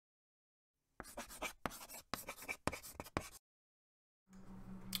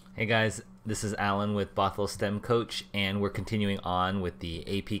Hey guys, this is Alan with Bothell STEM Coach, and we're continuing on with the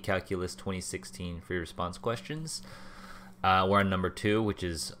AP Calculus 2016 free response questions. We're on number 2, which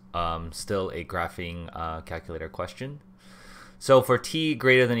is still a graphing calculator question. So for t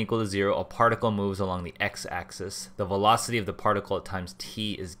greater than or equal to 0, a particle moves along the x-axis. The velocity of the particle at times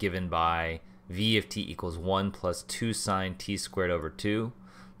t is given by v of t equals 1 plus 2 sine t squared over 2.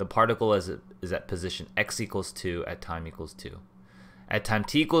 The particle is at position x equals 2 at time equals 2. At time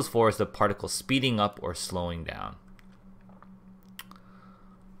t equals 4 is the particle speeding up or slowing down.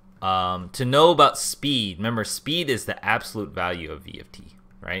 To know about speed, remember speed is the absolute value of v of t,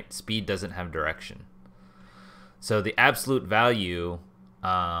 right? Speed doesn't have direction. So the absolute value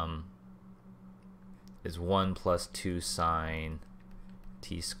is 1 plus 2 sine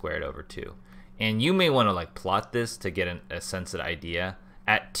t squared over 2. And you may want to like plot this to get a sense of the idea.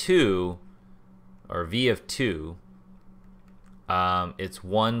 At 2, or v of 2, it's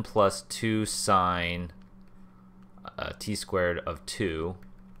 1 plus 2 sine t squared of 2.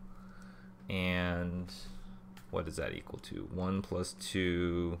 And what is that equal to? 1 plus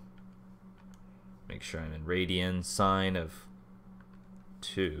 2, make sure I'm in radian, sine of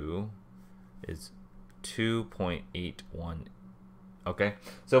 2 is 2.81. Okay,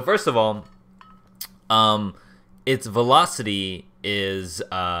 so first of all, its velocity is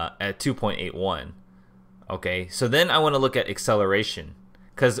at 2.81. Okay, so then I want to look at acceleration,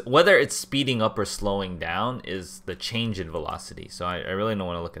 because whether it's speeding up or slowing down is the change in velocity. So I really don't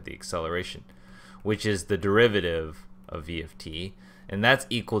want to look at the acceleration, which is the derivative of v of t, and that's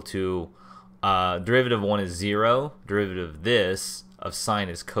equal to derivative of 1 is 0, derivative of this of sine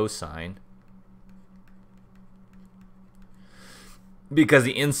is cosine, because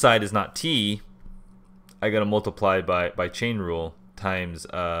the inside is not t, I gotta multiply by chain rule times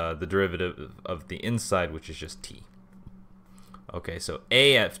the derivative of the inside, which is just t. Okay, so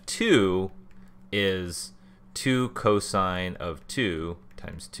a of 2 is 2 cosine of 2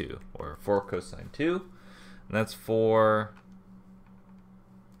 times 2, or 4 cosine 2, and that's 4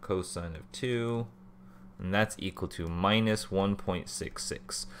 cosine of 2, and that's equal to minus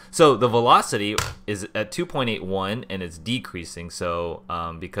 1.66. So the velocity is at 2.81 and it's decreasing, so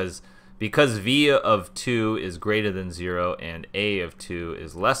because v of 2 is greater than 0 and a of 2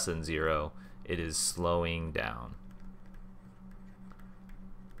 is less than 0, it is slowing down.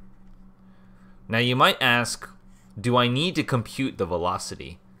 Now you might ask, do I need to compute the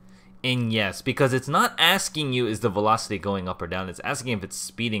velocity? And yes, because it's not asking you is the velocity going up or down, it's asking if it's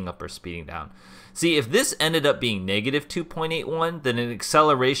speeding up or speeding down. See, if this ended up being negative 2.81, then an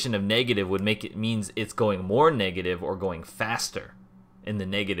acceleration of negative would make it means it's going more negative or going faster in the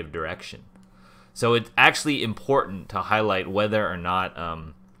negative direction. So it's actually important to highlight whether or not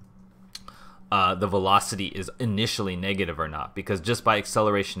the velocity is initially negative or not, because just by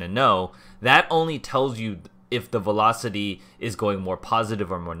acceleration and no, that only tells you if the velocity is going more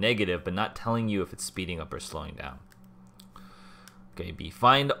positive or more negative, but not telling you if it's speeding up or slowing down. Okay,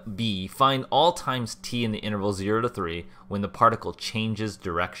 find all times t in the interval 0 to 3 when the particle changes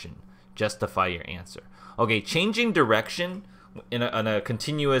direction. Justify your answer. Okay, changing direction in a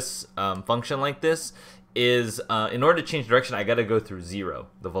continuous function like this is, in order to change direction, I got to go through 0,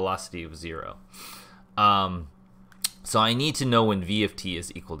 the velocity of 0. So I need to know when v of t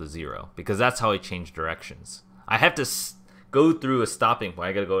is equal to 0, because that's how I change directions. I have to go through a stopping point.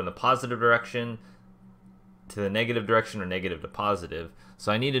 I got to go in the positive direction to the negative direction, or negative to positive.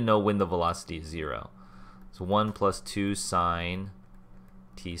 So I need to know when the velocity is 0. So 1 plus 2 sine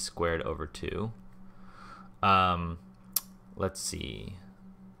t squared over 2. Let's see.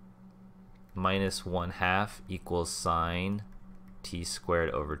 Minus 1/2 equals sine t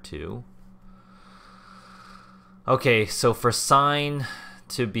squared over 2. Okay, so for sine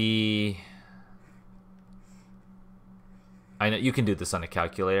to be, I know you can do this on a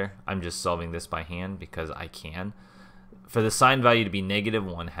calculator. I'm just solving this by hand because I can. For the sine value to be negative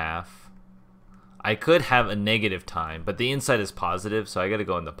 1/2, I could have a negative time, but the inside is positive, so I got to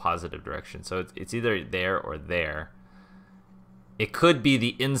go in the positive direction. So it's either there or there. It could be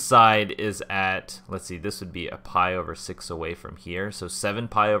the inside is at, let's see, this would be a pi over 6 away from here. So 7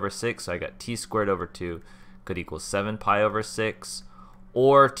 pi over 6, so I got t squared over 2 could equal 7 pi over 6,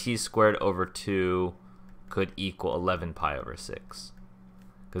 or t squared over 2 could equal 11 pi over 6.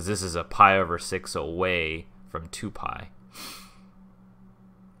 Because this is a pi over 6 away from 2 pi.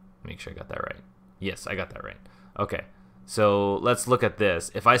 Make sure I got that right. Yes, I got that right. Okay, so let's look at this.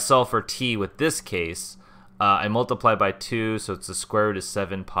 If I solve for t with this case, I multiply by 2, so it's the square root of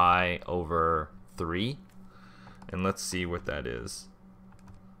 7 pi over 3. And let's see what that is.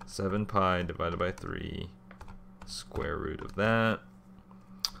 7 pi divided by 3, square root of that.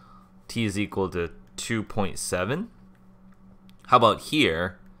 T is equal to 2.7. How about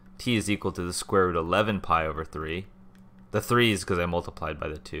here? T is equal to the square root of 11 pi over 3. The 3 is because I multiplied by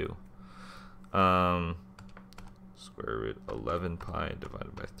the 2. Square root 11 pi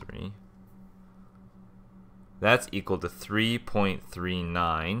divided by 3. That's equal to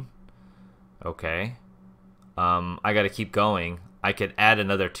 3.39. Okay. I got to keep going. I could add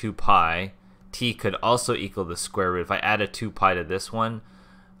another 2 pi. T could also equal the square root. If I add a 2 pi to this one,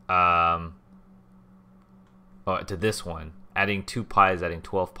 to this one, adding 2 pi is adding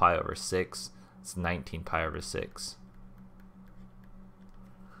 12 pi over 6. It's 19 pi over 6.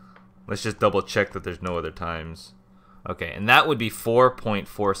 Let's just double check that there's no other times. Okay, and that would be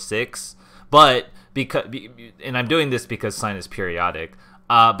 4.46. But because, and I'm doing this because sine is periodic.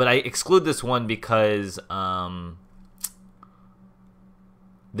 But I exclude this one because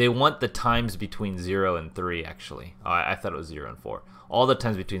they want the times between 0 and 3, actually. Oh, I thought it was 0 and 4. All the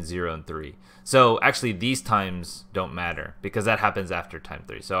times between 0 and 3. So actually these times don't matter because that happens after time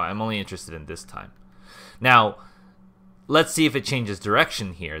 3. So I'm only interested in this time. Now, let's see if it changes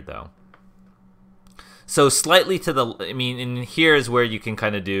direction here, though. So slightly to the, I mean, and here is where you can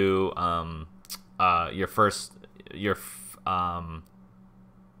kind of do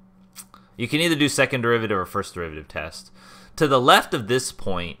you can either do second derivative or first derivative test. To the left of this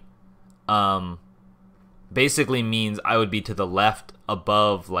point basically means I would be to the left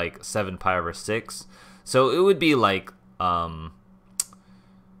above like 7 pi over 6. So it would be like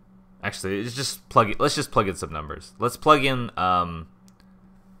actually let's just plug in some numbers. Let's plug in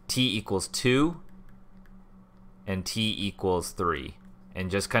t equals 2 and t equals 3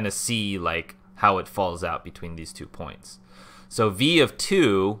 and just kind of see like how it falls out between these 2 points. So v of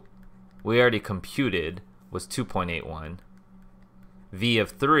 2 we already computed was 2.81. V of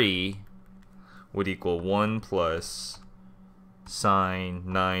 3 would equal 1 plus sine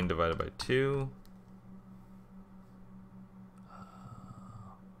 9 divided by 2.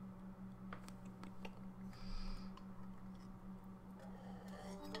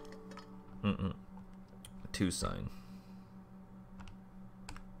 Two sine.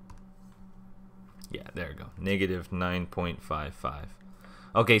 Yeah, there we go. Negative 9.55.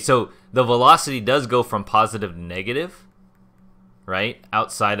 Okay, so the velocity does go from positive to negative, right?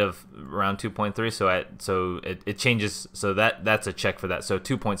 Outside of around 2.3, so it changes. So that's a check for that. So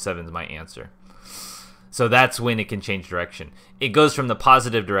 2.7 is my answer. So that's when it can change direction. It goes from the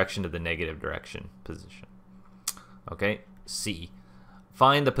positive direction to the negative direction position. Okay, C.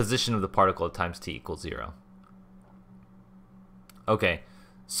 Find the position of the particle at times t equals 0. Okay,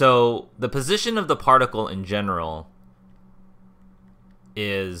 so the position of the particle in general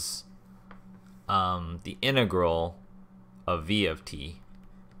is the integral of v of t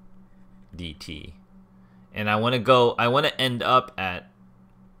dt, and I want to end up at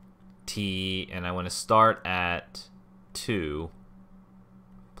t, and I want to start at 2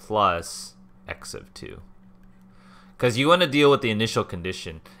 plus x of 2, because you want to deal with the initial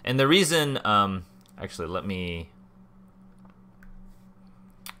condition. And the reason, actually, let me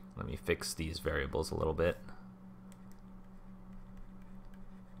fix these variables a little bit.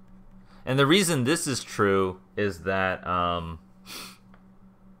 And the reason this is true is that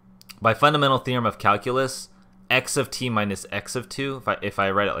by fundamental theorem of calculus, x of t minus x of 2, if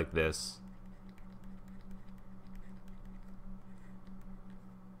I write it like this,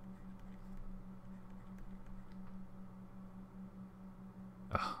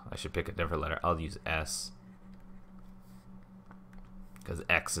 I should pick a different letter. I'll use S because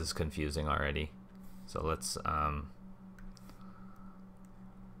x is confusing already. So let's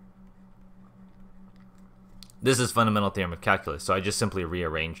this is fundamental theorem of calculus, so I just simply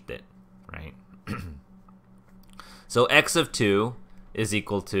rearranged it, right? So x of 2 is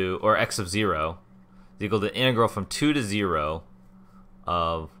equal to, or x of 0 is equal to the integral from 2 to 0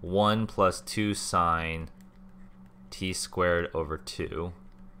 of 1 plus 2 sine t squared over 2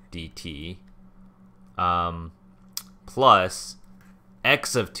 dt plus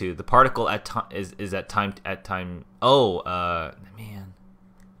x of 2. The particle at is at time at time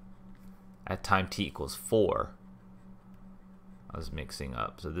at time t equals 4. I was mixing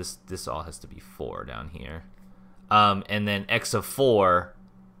up, so this all has to be 4 down here, and then x of 4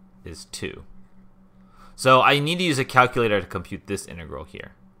 is 2. So I need to use a calculator to compute this integral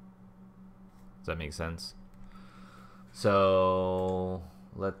here. Does that make sense? So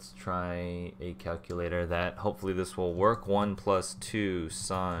let's try a calculator that hopefully this will work. 1 plus 2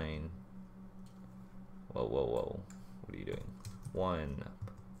 sine. Whoa. What are you doing? 1.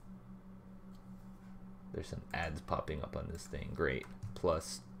 There's some ads popping up on this thing. Great.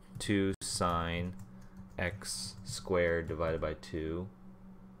 Plus 2 sine x squared divided by 2.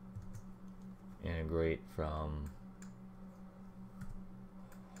 Integrate from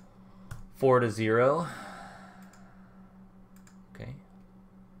 4 to 0. Okay.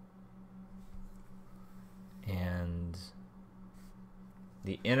 And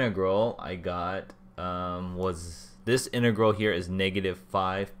the integral I got was, this integral here is negative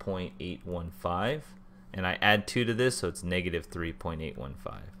 5.815. And I add 2 to this, so it's negative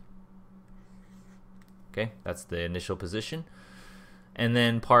 3.815. Okay, that's the initial position. And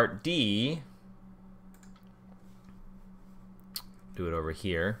then part D, do it over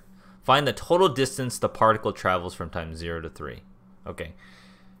here. Find the total distance the particle travels from time 0 to 3. Okay.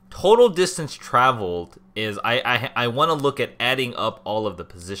 Total distance traveled is, I want to look at adding up all of the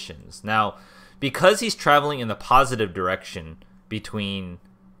positions. Now, because he's traveling in the positive direction between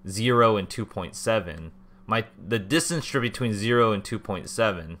 0 and 2.7, the distance between 0 and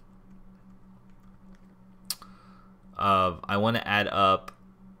 2.7, I want to add up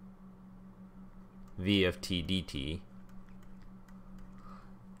v of t dt.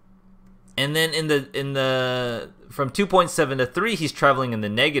 And then in the from 2.7 to 3, he's traveling in the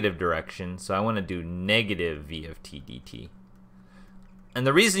negative direction, so I want to do negative v of t dt. And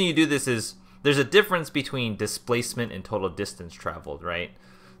the reason you do this is there's a difference between displacement and total distance traveled, right?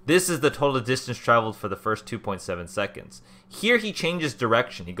 This is the total distance traveled for the first 2.7 seconds. Here he changes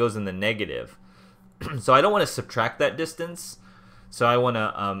direction. He goes in the negative. So I don't want to subtract that distance. So I want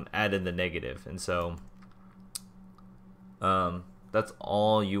to add in the negative. And so that's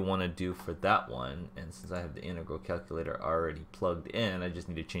all you want to do for that one. And since I have the integral calculator already plugged in, I just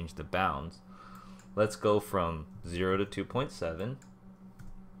need to change the bounds. Let's go from 0 to 2.7.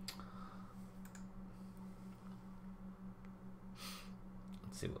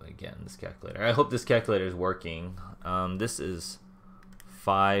 See, again, this calculator. I hope this calculator is working. This is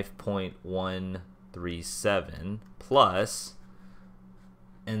 5.137 plus,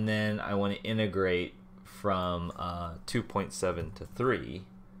 and then I want to integrate from 2.7 to 3,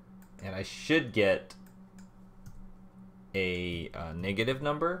 and I should get a negative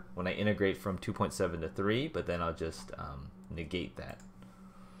number when I integrate from 2.7 to 3, but then I'll just negate that.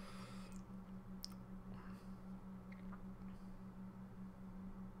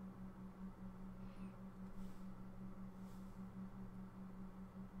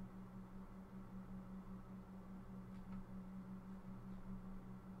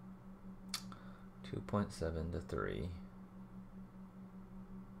 Two 2.7 to 3.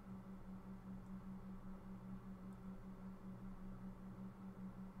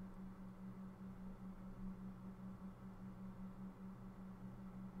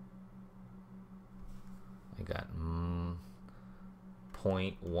 I got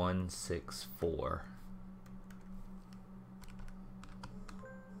 0.164.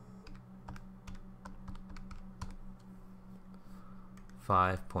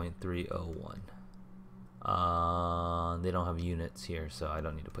 $5.301. They don't have units here, so I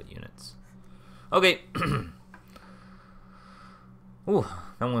don't need to put units. Okay. Ooh,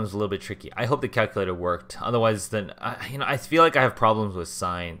 that one was a little bit tricky. I hope the calculator worked. Otherwise, then I feel like I have problems with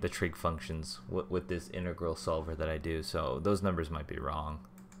sine, the trig functions, with this integral solver that I do. So those numbers might be wrong.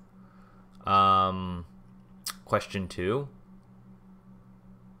 Question 2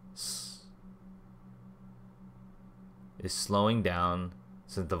 is slowing down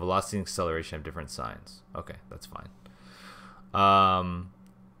since the velocity and acceleration have different signs. Okay, that's fine.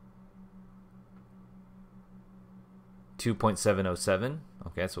 2.707.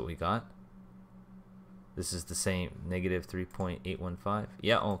 Okay, that's what we got. This is the same, negative 3.815.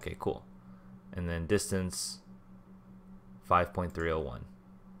 Yeah, okay, cool. And then distance 5.301. All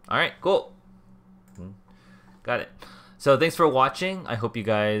right, cool. Got it. So thanks for watching. I hope you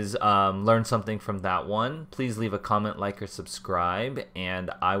guys learned something from that one. Please leave a comment, like, or subscribe, and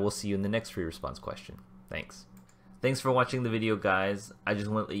I will see you in the next free response question. Thanks. Thanks for watching the video, guys. I just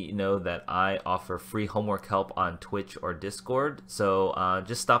want to let you know that I offer free homework help on Twitch or Discord. So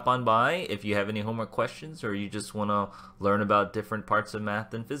just stop on by if you have any homework questions or you just want to learn about different parts of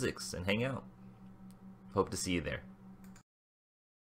math and physics and hang out. Hope to see you there.